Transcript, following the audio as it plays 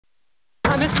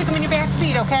I'm gonna stick them in your back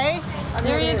seat, okay?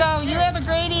 There you go. You have a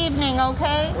great evening,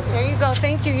 okay? There you go.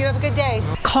 Thank you. You have a good day.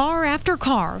 Car after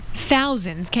car,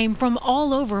 thousands came from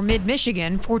all over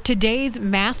mid-Michigan for today's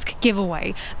mask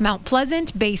giveaway. Mount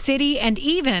Pleasant, Bay City, and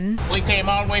even... We came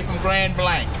all the way from Grand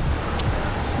Blanc.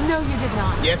 No, you did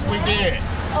not. Yes, we did.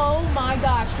 Oh my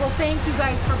gosh. Well, thank you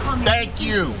guys for coming. Thank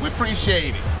you. We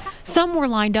appreciate it. Some were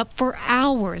lined up for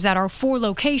hours at our 4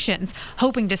 locations,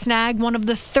 hoping to snag one of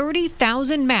the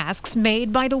 30,000 masks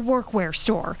made by the Workwear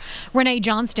store. Renee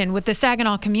Johnston with the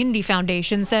Saginaw Community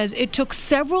Foundation says it took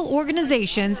several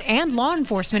organizations and law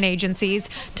enforcement agencies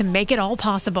to make it all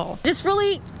possible. This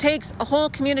really takes a whole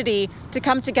community to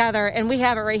come together, and we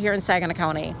have it right here in Saginaw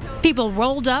County. People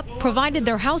rolled up, provided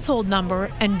their household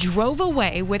number, and drove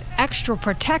away with extra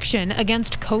protection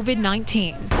against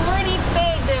COVID-19. We're in each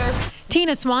bag there.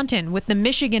 Tina Swanton with the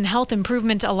Michigan Health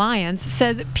Improvement Alliance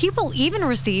says people even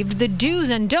received the do's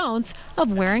and don'ts of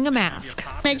wearing a mask.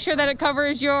 Make sure that it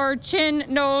covers your chin,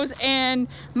 nose, and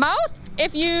mouth.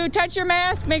 If you touch your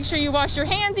mask, make sure you wash your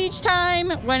hands each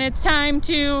time. When it's time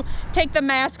to take the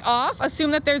mask off,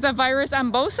 assume that there's a virus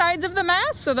on both sides of the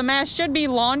mask, so the mask should be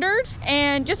laundered.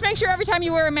 And just make sure every time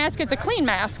you wear a mask, it's a clean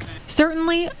mask.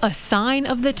 Certainly a sign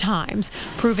of the times,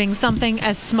 proving something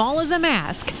as small as a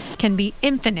mask can be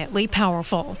infinitely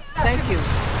powerful. Thank you.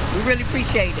 We really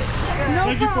appreciate it.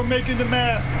 Thank you for making the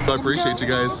masks. I appreciate you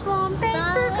guys.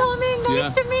 Thanks for coming.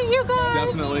 Nice to meet you guys.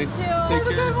 Definitely. Have a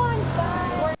good one.